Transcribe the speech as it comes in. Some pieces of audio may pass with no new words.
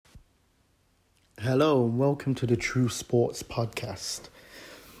Hello and welcome to the True Sports Podcast.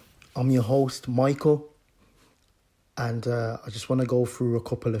 I'm your host, Michael, and I just want to go through a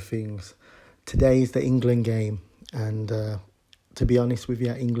couple of things. Today is the England game, and to be honest with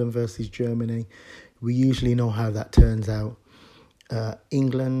you, England versus Germany, we usually know how that turns out.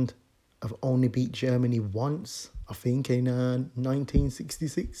 England have only beat Germany once, I think, in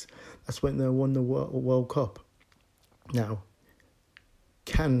 1966. That's when they won the World Cup. Now,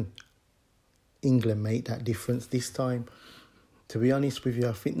 can England make that difference this time? To be honest with you,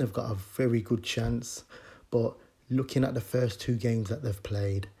 I think they've got a very good chance. But looking at the first two games that they've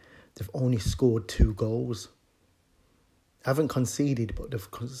played, they've only scored 2 goals. Haven't conceded, but they've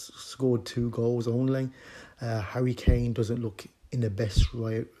scored 2 goals only. Harry Kane doesn't look in the best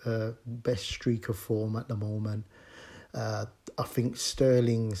streak of form at the moment. I think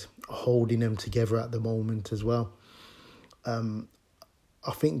Sterling's holding them together at the moment as well.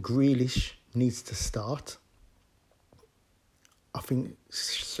 I think Grealish needs to start. I think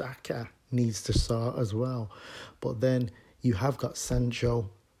Saka needs to start as well. But then you have got Sancho,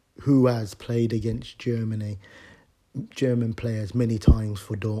 who has played against German players many times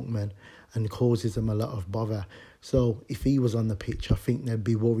for Dortmund and causes them a lot of bother. So if he was on the pitch, I think they'd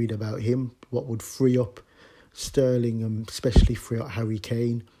be worried about him. What would free up Sterling and especially free up Harry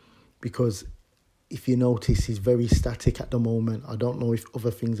Kane, because if you notice, he's very static at the moment. I don't know if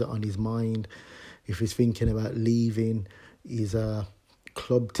other things are on his mind, if he's thinking about leaving his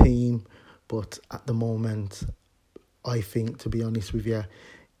club team. But at the moment, I think, to be honest with you,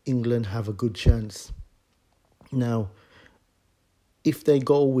 England have a good chance. Now, if they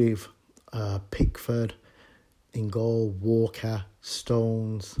go with Pickford in goal, Walker,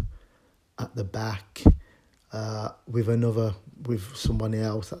 Stones at the back, with someone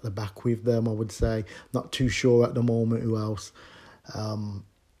else at the back with them, I would say. Not too sure at the moment who else. I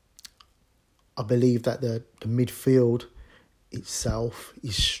believe that the midfield itself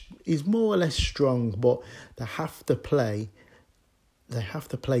is more or less strong, but they have to play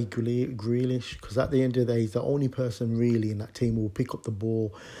Grealish, because at the end of the day, he's the only person really in that team who will pick up the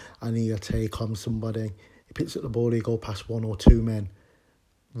ball and he'll take on somebody. He picks up the ball, he'll go past 1 or 2 men,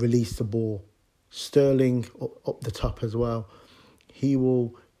 release the ball. Sterling up the top as well. He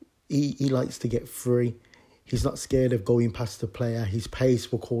likes to get free. He's not scared of going past the player. His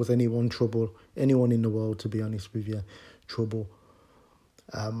pace will cause anyone trouble. Anyone in the world, to be honest with you, trouble.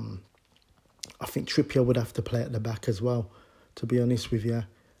 I think Trippier would have to play at the back as well, to be honest with you.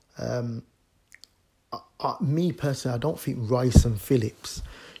 Me personally, I don't think Rice and Phillips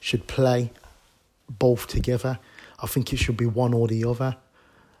should play both together. I think it should be one or the other.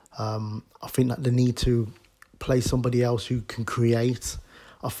 I think that they need to play somebody else who can create.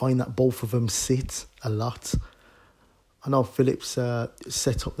 I find that both of them sit a lot. I know Phillips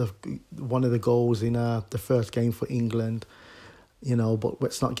set up one of the goals in the first game for England, but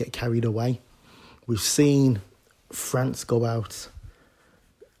let's not get carried away. We've seen France go out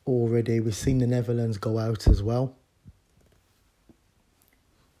already. We've seen the Netherlands go out as well.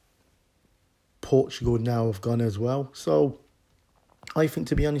 Portugal now have gone as well. So I think,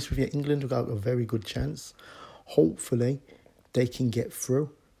 to be honest with you, England have got a very good chance. Hopefully, they can get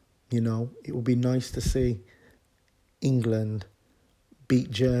through. It would be nice to see England beat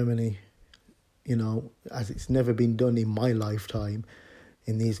Germany, as it's never been done in my lifetime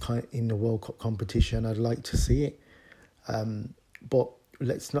in the World Cup competition. I'd like to see it. But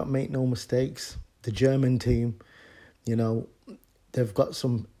let's not make no mistakes. The German team, they've got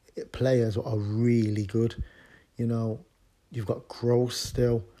some players that are really good. You've got Kroos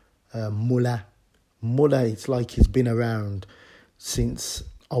still, Muller. Muller, it's like he's been around since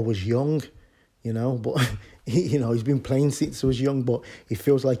I was young, but, he's been playing since I was young, but he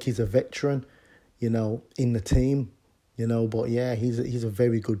feels like he's a veteran, in the team, but yeah, he's a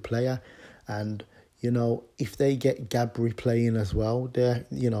very good player. And, if they get Gabry playing as well, they've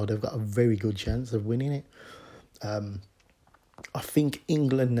got a very good chance of winning it. I think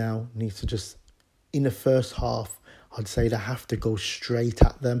England now needs to just, in the first half, I'd say they have to go straight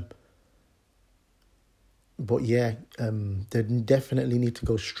at them. But yeah, they definitely need to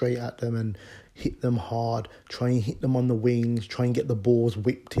go straight at them and hit them hard. Try and hit them on the wings. Try and get the balls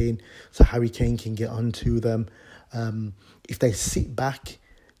whipped in so Harry Kane can get onto them. If they sit back,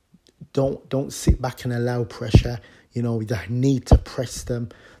 don't sit back and allow pressure. They need to press them.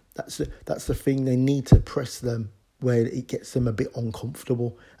 That's the thing. They need to press them where it gets them a bit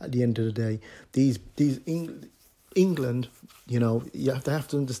uncomfortable. At the end of the day, these England, you have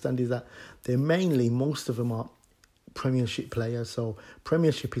to understand is that most of them are Premiership players. So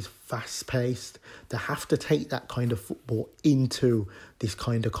Premiership is fast paced. They have to take that kind of football into this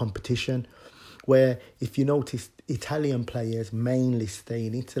kind of competition. where if you notice Italian players mainly stay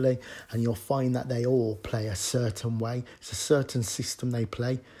in Italy, and you'll find that they all play a certain way. It's a certain system they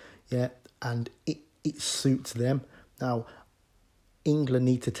play, yeah, and it suits them. Now, England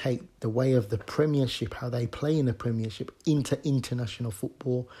need to take the way of the Premiership, how they play in the Premiership, into international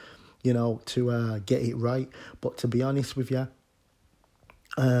football, to get it right. But to be honest with you,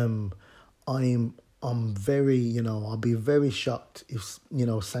 I'm very, I'll be very shocked if,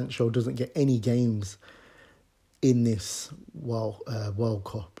 Sancho doesn't get any games in this World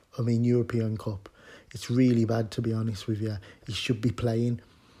Cup. I mean, European Cup. It's really bad, to be honest with you. He should be playing,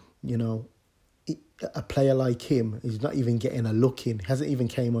 a player like him is not even getting a look in. Hasn't even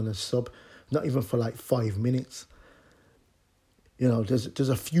came on a sub, not even for like 5 minutes. There's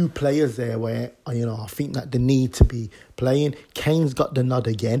a few players there where, I think that they need to be playing. Kane's got the nod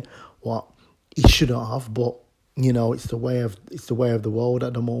again. What he shouldn't have, but it's the way of the world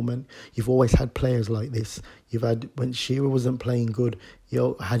at the moment. You've always had players like this. You've had, when Shearer wasn't playing good,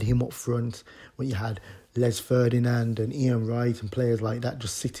 you had him up front. When you had Les Ferdinand and Ian Wright and players like that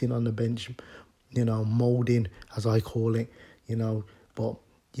just sitting on the bench, moulding, as I call it, But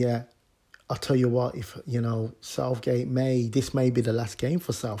yeah, I'll tell you what, if, Southgate this may be the last game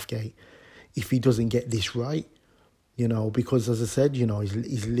for Southgate if he doesn't get this right, because as I said,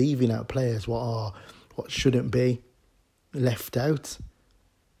 he's leaving out players what shouldn't be left out,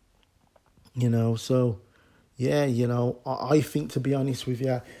 so yeah, I think, to be honest with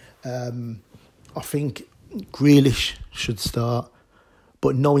you, I think Grealish should start,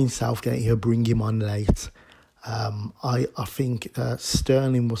 but knowing Southgate, he'll bring him on late. I think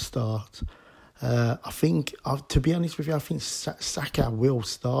Sterling will start. I think, to be honest with you, I think Saka will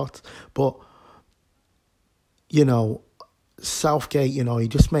start. But, Southgate, he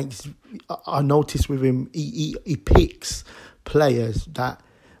just makes... I notice with him, he picks players that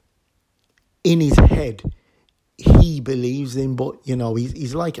in his head he believes in. But,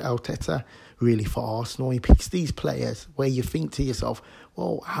 he's like Arteta, really, for Arsenal. He picks these players where you think to yourself,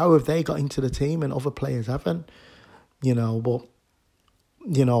 well, how have they got into the team and other players haven't? But,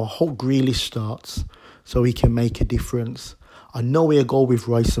 I hope Grealish starts so he can make a difference. I know he'll go with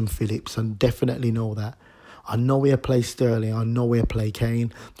Rice and Phillips, and definitely know that. I know he'll play Sterling. I know he'll play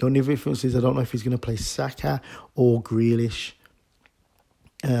Kane. The only difference is I don't know if he's going to play Saka or Grealish.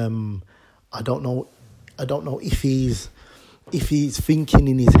 I don't know if he's thinking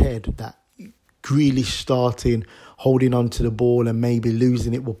in his head that Grealish starting, holding on to the ball and maybe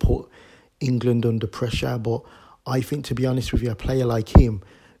losing it will put England under pressure. But I think, to be honest with you, a player like him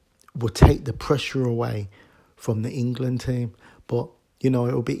will take the pressure away from the England team. But,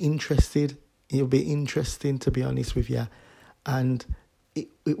 it'll be interesting. It'll be interesting, to be honest with you. And it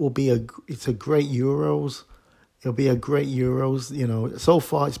will be it's a great Euros. It'll be a great Euros. So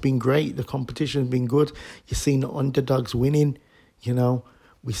far it's been great. The competition's been good. You've seen the underdogs winning.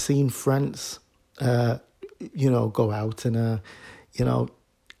 We've seen France, go out and,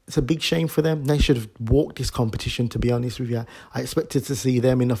 it's a big shame for them. They should have walked this competition, to be honest with you. I expected to see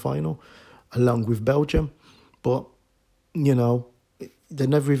them in the final, along with Belgium. But, they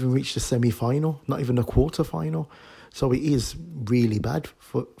never even reached the semi-final, not even a quarter-final. So it is really bad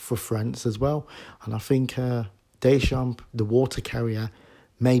for France as well. And I think Deschamps, the water carrier,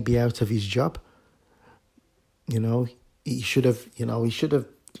 may be out of his job. He should have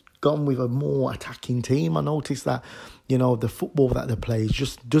gone with a more attacking team. I noticed that, the football that they play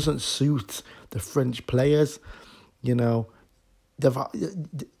just doesn't suit the French players.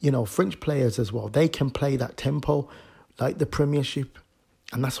 French players as well, they can play that tempo like the Premiership.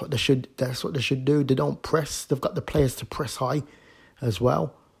 And that's what they should do. They don't press. They've got the players to press high as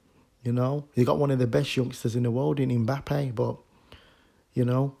well. They got one of the best youngsters in the world in Mbappe, but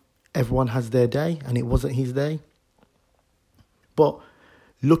everyone has their day, and it wasn't his day. But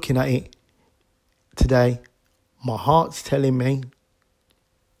looking at it today, my heart's telling me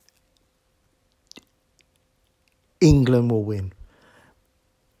England will win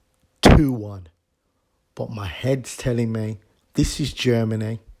 2-1. But my head's telling me this is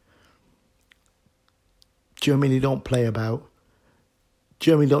Germany. Germany don't play about.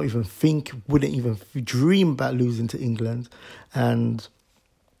 Germany don't even wouldn't even dream about losing to England. And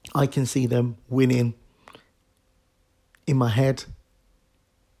I can see them winning, in my head,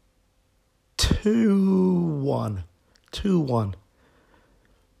 2-1. 2-1.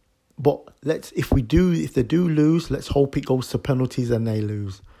 But if they do lose, let's hope it goes to penalties and they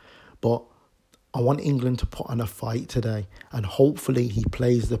lose. But I want England to put on a fight today, and hopefully he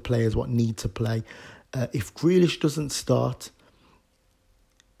plays the players what need to play. If Grealish doesn't start,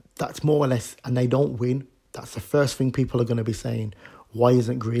 that's more or less, and they don't win, that's the first thing people are going to be saying. Why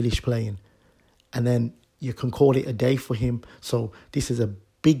isn't Grealish playing? and then you can call it a day for him. So this is a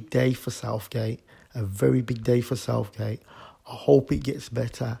big day for Southgate, a very big day for Southgate. I hope it gets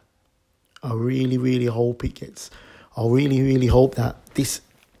better. I really, really hope it gets... I really, really hope that this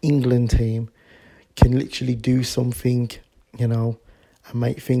England team can literally do something, you know, and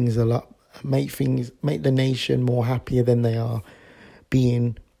make the nation more happier than they are,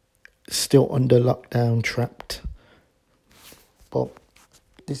 being still under lockdown, trapped. But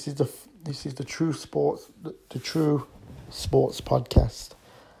this is the true sports podcast.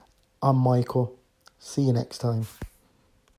 I'm Michael. See you next time.